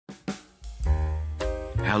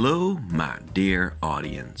Hello, my dear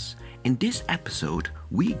audience. In this episode,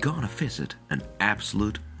 we gonna visit an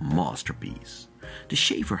absolute masterpiece. The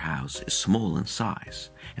Schaffer House is small in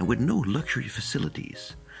size and with no luxury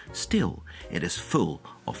facilities. Still, it is full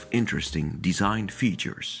of interesting design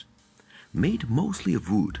features. Made mostly of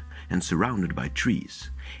wood and surrounded by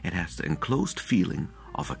trees, it has the enclosed feeling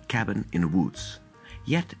of a cabin in the woods.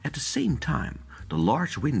 Yet at the same time, the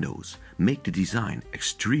large windows make the design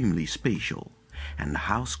extremely spatial, and the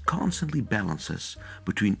house constantly balances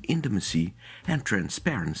between intimacy and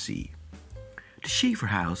transparency. The Schaffer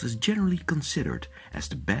House is generally considered as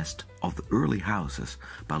the best of the early houses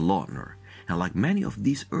by Lautner, and like many of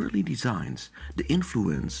these early designs, the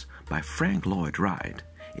influence by Frank Lloyd Wright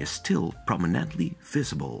is still prominently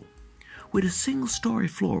visible. With a single-story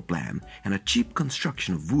floor plan and a cheap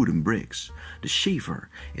construction of wood and bricks, the Schaffer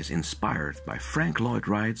is inspired by Frank Lloyd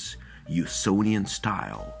Wright's Usonian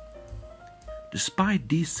style. Despite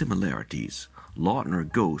these similarities, Lautner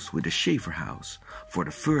goes with the Schaffer House for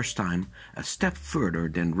the first time a step further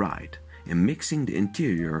than Wright in mixing the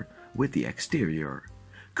interior with the exterior,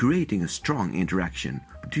 creating a strong interaction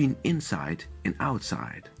between inside and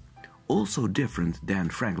outside. Also different than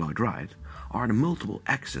Frank Lloyd Wright are the multiple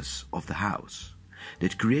axes of the house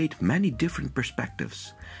that create many different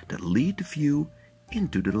perspectives that lead the view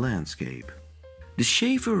into the landscape. The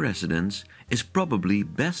Schaffer residence is probably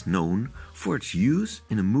best known for its use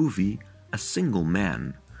in the movie A Single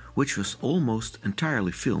Man, which was almost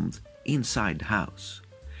entirely filmed inside the house.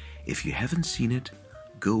 If you haven't seen it,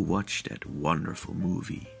 go watch that wonderful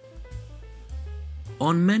movie.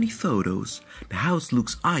 On many photos, the house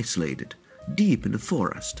looks isolated, deep in the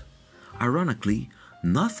forest. Ironically,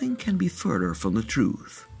 nothing can be further from the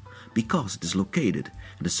truth, because it is located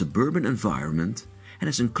in a suburban environment and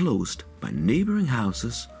is enclosed by neighboring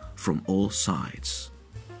houses from all sides.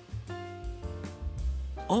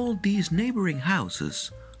 All these neighboring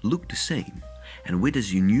houses look the same, and with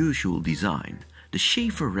its unusual design, the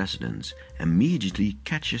Schaffer residence immediately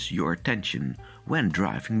catches your attention when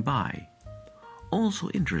driving by. Also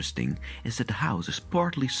interesting is that the house is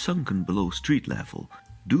partly sunken below street level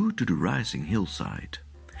due to the rising hillside.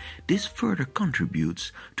 This further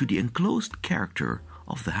contributes to the enclosed character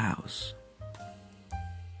of the house.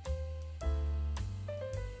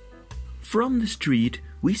 From the street,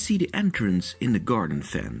 we see the entrance in the garden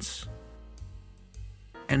fence.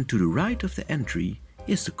 And to the right of the entry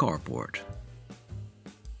is the carport.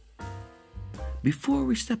 Before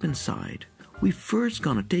we step inside, we first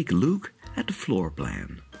gonna take a look at the floor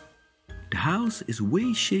plan. The house is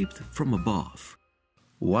way-shaped from above.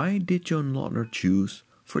 Why did John Lautner choose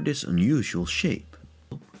for this unusual shape?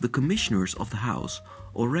 The commissioners of the house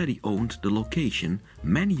already owned the location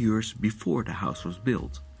many years before the house was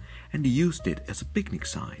built, and they used it as a picnic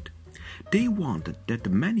site. They wanted that the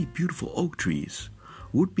many beautiful oak trees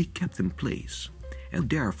would be kept in place, and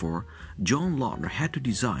therefore John Lautner had to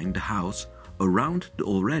design the house around the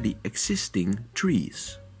already existing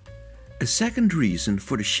trees. A second reason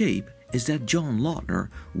for the shape is that John Lautner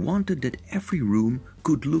wanted that every room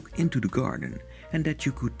could look into the garden and that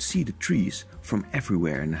you could see the trees from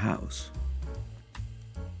everywhere in the house.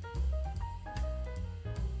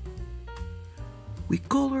 We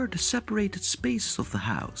color the separated spaces of the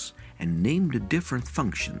house and name the different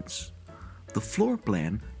functions. The floor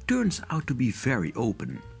plan turns out to be very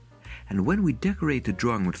open, and when we decorate the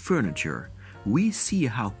drawing with furniture, we see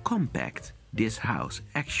how compact this house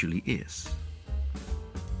actually is.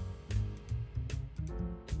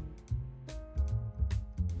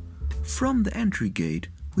 From the entry gate,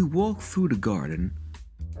 we walk through the garden,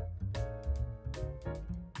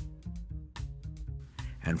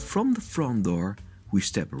 and from the front door, we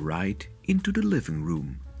step right into the living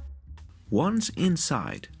room. Once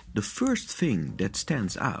inside, the first thing that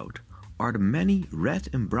stands out are the many red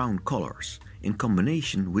and brown colors in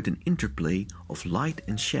combination with an interplay of light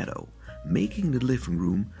and shadow, making the living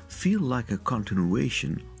room feel like a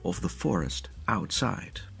continuation of the forest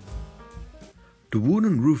outside. The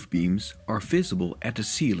wooden roof beams are visible at the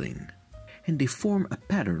ceiling, and they form a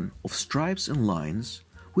pattern of stripes and lines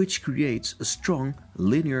which creates a strong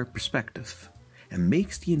linear perspective and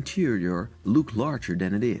makes the interior look larger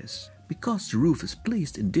than it is. Because the roof is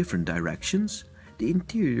placed in different directions, the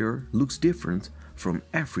interior looks different from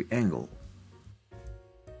every angle.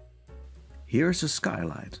 Here's a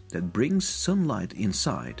skylight that brings sunlight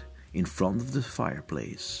inside in front of the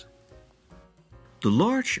fireplace. The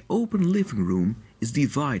large open living room is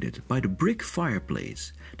divided by the brick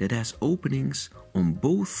fireplace that has openings on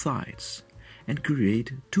both sides and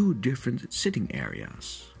create two different sitting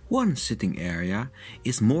areas. One sitting area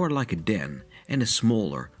is more like a den and is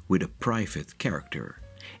smaller with a private character,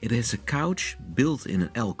 It has a couch built in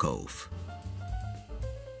an alcove.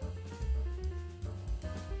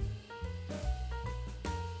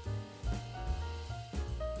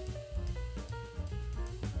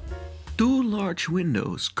 Two large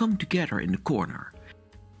windows come together in the corner.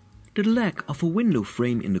 The lack of a window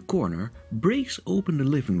frame in the corner breaks open the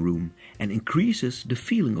living room and increases the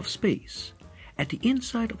feeling of space. At the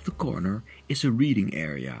inside of the corner is a reading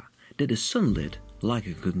area that is sunlit like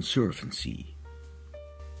a conservancy.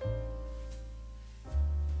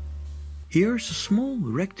 Here's a small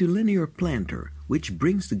rectilinear planter which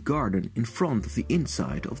brings the garden in front of the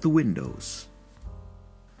inside of the windows.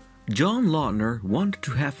 John Lautner wanted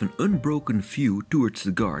to have an unbroken view towards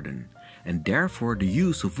the garden, and therefore the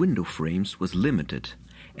use of window frames was limited,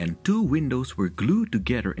 and two windows were glued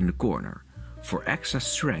together in the corner. For extra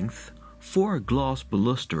strength, 4 glass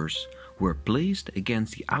balusters were placed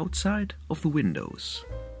against the outside of the windows.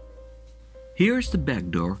 Here's the back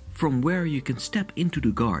door from where you can step into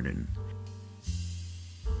the garden.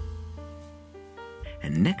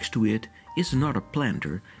 And next to it is another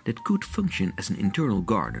planter that could function as an internal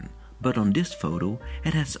garden, but on this photo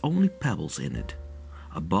it has only pebbles in it.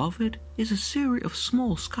 Above it is a series of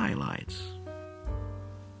small skylights.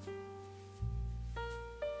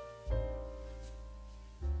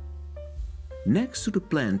 Next to the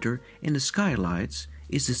planter and the skylights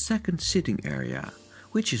is the second sitting area,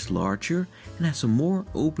 which is larger and has a more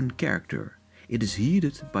open character. It is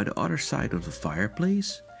heated by the other side of the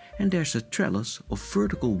fireplace, and there's a trellis of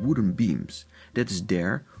vertical wooden beams that is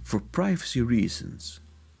there for privacy reasons,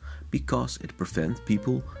 because it prevents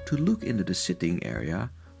people to look into the sitting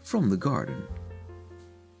area from the garden.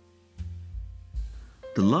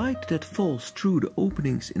 The light that falls through the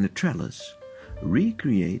openings in the trellis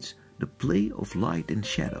recreates the play of light and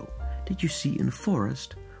shadow that you see in the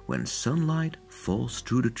forest when sunlight falls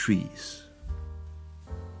through the trees.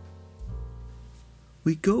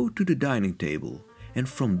 We go to the dining table, and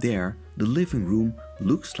from there the living room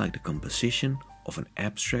looks like the composition of an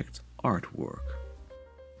abstract artwork.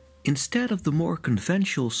 Instead of the more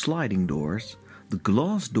conventional sliding doors, the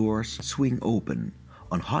glass doors swing open.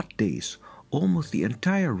 On hot days, almost the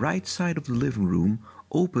entire right side of the living room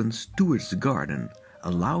opens towards the garden,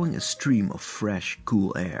 allowing a stream of fresh,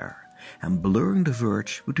 cool air and blurring the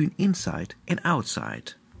verge between inside and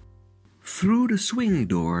outside. Through the swinging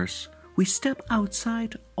doors, we step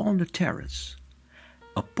outside on the terrace.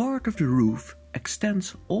 A part of the roof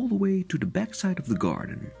extends all the way to the backside of the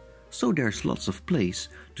garden, so there's lots of place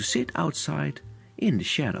to sit outside in the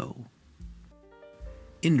shadow.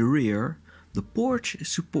 In the rear, the porch is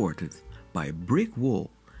supported by a brick wall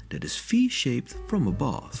that is V-shaped from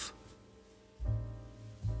above.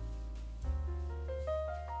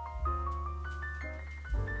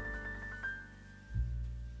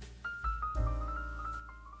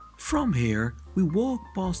 From here, we walk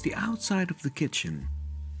past the outside of the kitchen.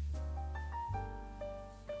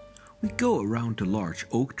 We go around the large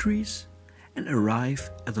oak trees and arrive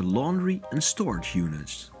at the laundry and storage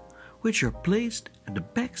units, which are placed at the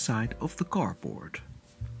back side of the carport.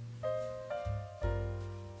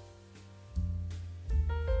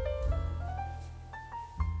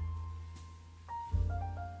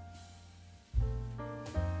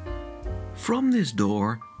 From this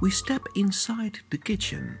door, we step inside the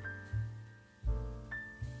kitchen.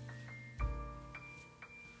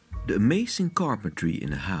 The amazing carpentry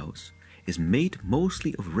in the house is made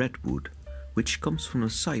mostly of redwood, which comes from a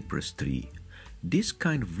cypress tree. This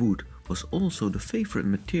kind of wood was also the favorite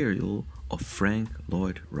material of Frank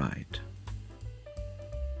Lloyd Wright.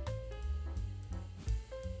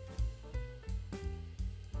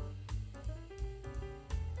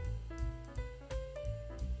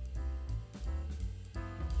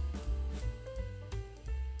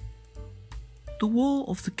 The wall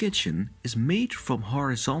of the kitchen is made from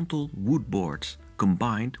horizontal wood boards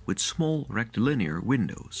combined with small rectilinear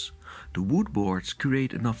windows. The wood boards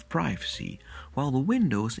create enough privacy, while the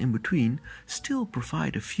windows in between still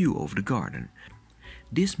provide a view over the garden.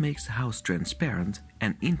 This makes the house transparent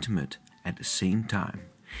and intimate at the same time.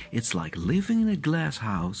 It's like living in a glass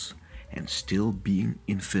house and still being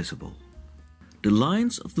invisible. The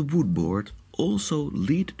lines of the wood board also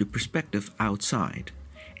lead the perspective outside,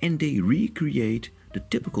 and they recreate the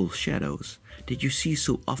typical shadows that you see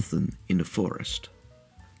so often in the forest.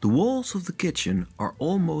 The walls of the kitchen are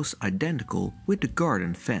almost identical with the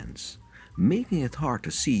garden fence, making it hard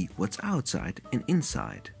to see what's outside and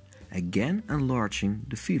inside, again enlarging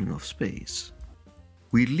the feeling of space.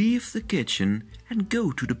 We leave the kitchen and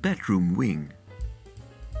go to the bedroom wing.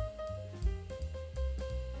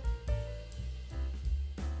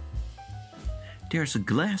 there's a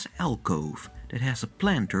glass alcove that has a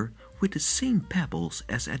planter with the same pebbles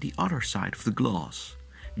as at the other side of the glass.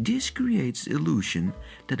 This creates the illusion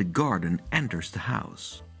that a garden enters the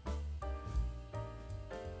house.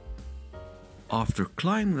 After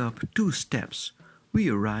climbing up 2 steps, we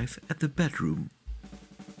arrive at the bedroom.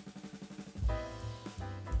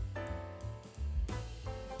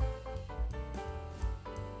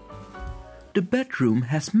 The bedroom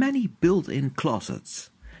has many built-in closets.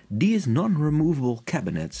 These non-removable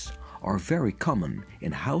cabinets are very common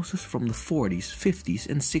in houses from the 40s, 50s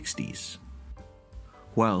and 60s.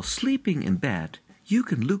 While sleeping in bed, you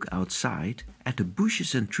can look outside at the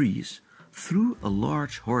bushes and trees through a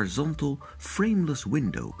large horizontal frameless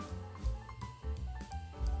window.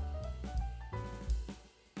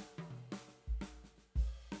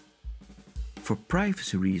 For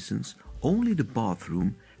privacy reasons, only the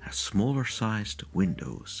bathroom has smaller sized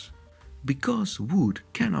windows. Because wood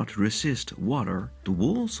cannot resist water, the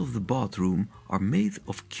walls of the bathroom are made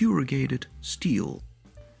of corrugated steel.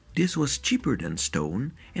 This was cheaper than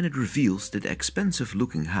stone, and it reveals that the expensive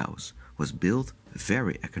looking house was built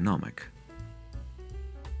very economic.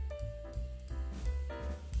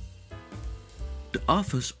 The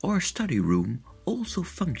office or study room also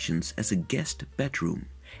functions as a guest bedroom.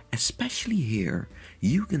 Especially here,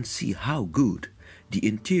 you can see how good the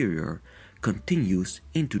interior continues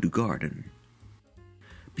into the garden.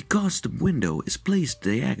 Because the window is placed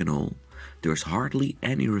diagonal, there's hardly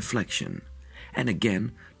any reflection, and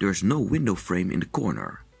again there's no window frame in the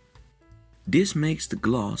corner. This makes the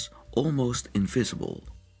glass almost invisible.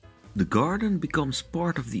 The garden becomes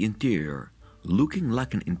part of the interior, looking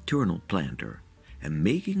like an internal planter, and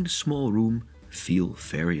making the small room feel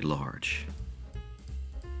very large.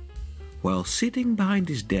 While sitting behind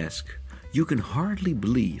this desk, you can hardly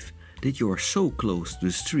believe that you are so close to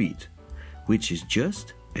the street, which is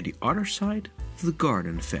just at the other side of the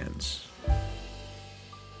garden fence.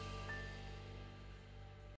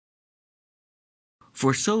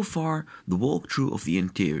 For so far, the walkthrough of the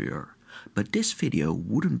interior, but this video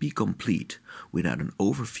wouldn't be complete without an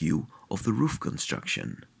overview of the roof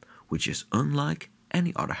construction, which is unlike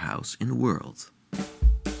any other house in the world.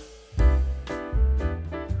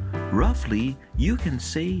 Roughly, you can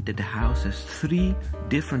say that the house has 3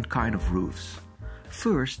 different kinds of roofs.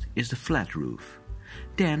 First is the flat roof.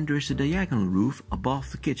 Then there is a diagonal roof above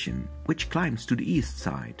the kitchen, which climbs to the east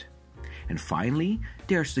side. And finally,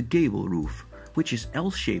 there's the gable roof, which is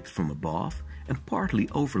L-shaped from above and partly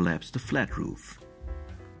overlaps the flat roof.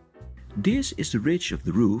 This is the ridge of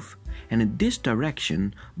the roof, and in this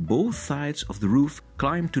direction, both sides of the roof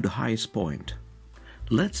climb to the highest point.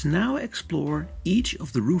 Let's now explore each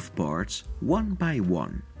of the roof parts one by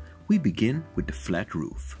one. We begin with the flat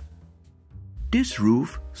roof. This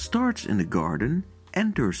roof starts in the garden,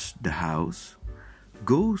 enters the house,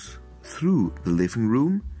 goes through the living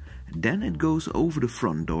room, then it goes over the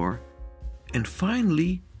front door, and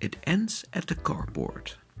finally it ends at the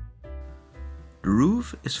carport. The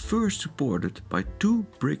roof is first supported by 2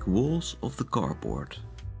 brick walls of the carport.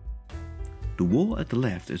 The wall at the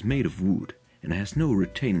left is made of wood and has no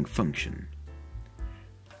retaining function.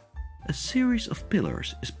 A series of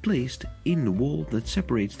pillars is placed in the wall that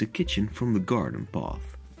separates the kitchen from the garden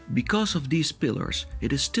path. Because of these pillars,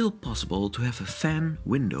 it is still possible to have a fan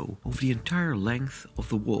window over the entire length of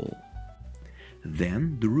the wall.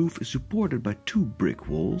 Then the roof is supported by 2 brick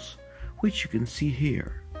walls, which you can see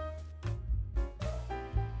here.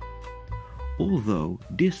 Although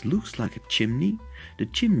this looks like a chimney, the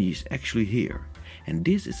chimney is actually here, and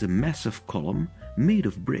this is a massive column made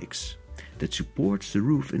of bricks that supports the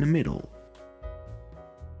roof in the middle.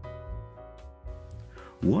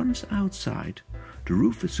 Once outside, the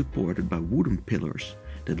roof is supported by wooden pillars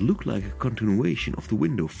that look like a continuation of the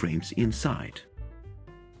window frames inside.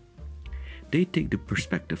 They take the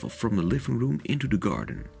perspective from the living room into the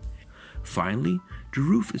garden. Finally, the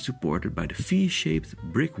roof is supported by the V-shaped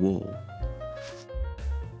brick wall.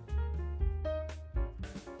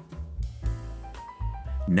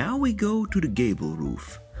 Now we go to the gable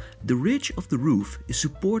roof. The ridge of the roof is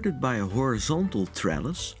supported by a horizontal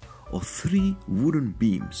trellis of 3 wooden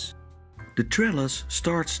beams. The trellis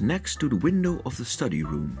starts next to the window of the study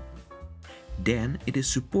room. Then it is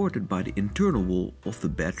supported by the internal wall of the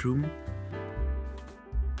bedroom,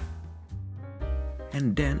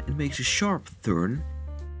 and then it makes a sharp turn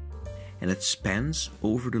and it spans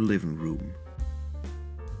over the living room.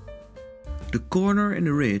 The corner and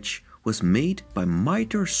the ridge was made by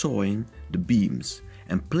miter sawing the beams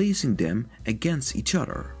and placing them against each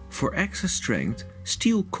other. For extra strength,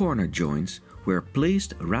 steel corner joints were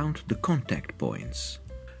placed around the contact points.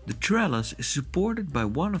 The trellis is supported by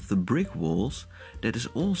one of the brick walls that is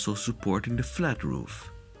also supporting the flat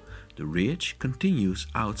roof. The ridge continues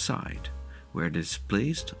outside, where it is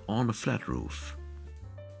placed on the flat roof.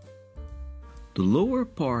 The lower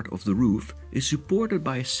part of the roof is supported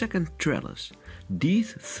by a second trellis.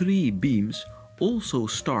 These 3 beams also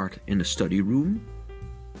start in the study room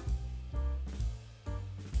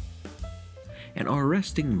and are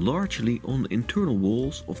resting largely on the internal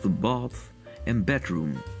walls of the bath and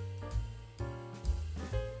bedroom.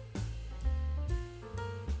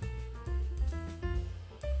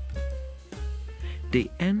 They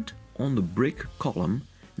end on the brick column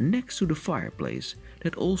next to the fireplace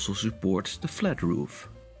that also supports the flat roof.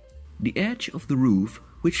 The edge of the roof,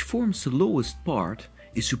 which forms the lowest part,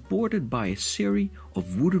 is supported by a series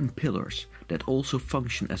of wooden pillars that also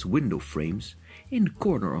function as window frames in the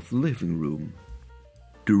corner of the living room.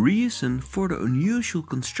 The reason for the unusual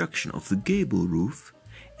construction of the gable roof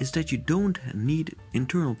is that you don't need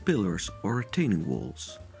internal pillars or retaining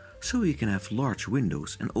walls, so you can have large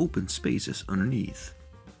windows and open spaces underneath.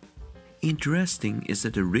 Interesting is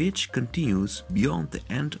that the ridge continues beyond the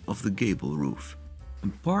end of the gable roof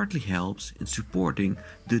and partly helps in supporting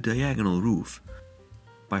the diagonal roof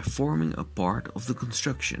by forming a part of the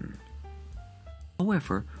construction.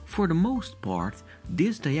 However, for the most part,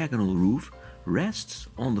 this diagonal roof rests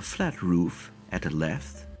on the flat roof at the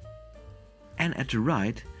left, and at the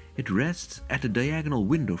right it rests at the diagonal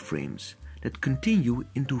window frames that continue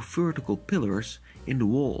into vertical pillars in the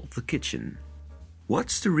wall of the kitchen.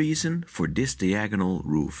 What's the reason for this diagonal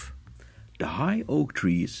roof? The high oak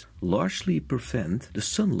trees largely prevent the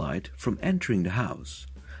sunlight from entering the house.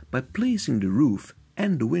 By placing the roof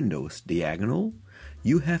and the windows diagonal,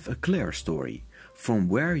 you have a clerestory from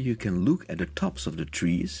where you can look at the tops of the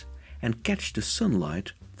trees and catch the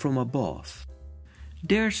sunlight from above.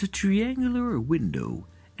 There's a triangular window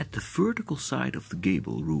at the vertical side of the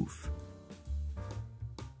gable roof.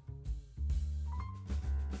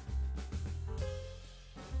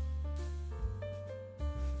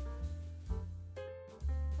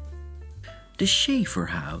 The Schaffer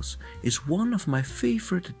House is one of my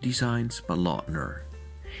favorite designs by Lautner.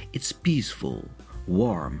 It's peaceful,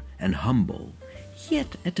 warm and humble,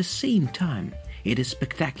 yet at the same time it is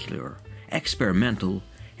spectacular, experimental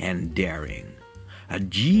and daring. A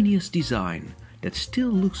genius design that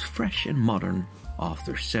still looks fresh and modern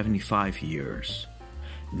after 75 years,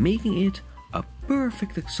 making it a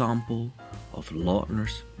perfect example of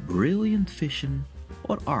Lautner's brilliant vision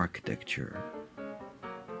on architecture.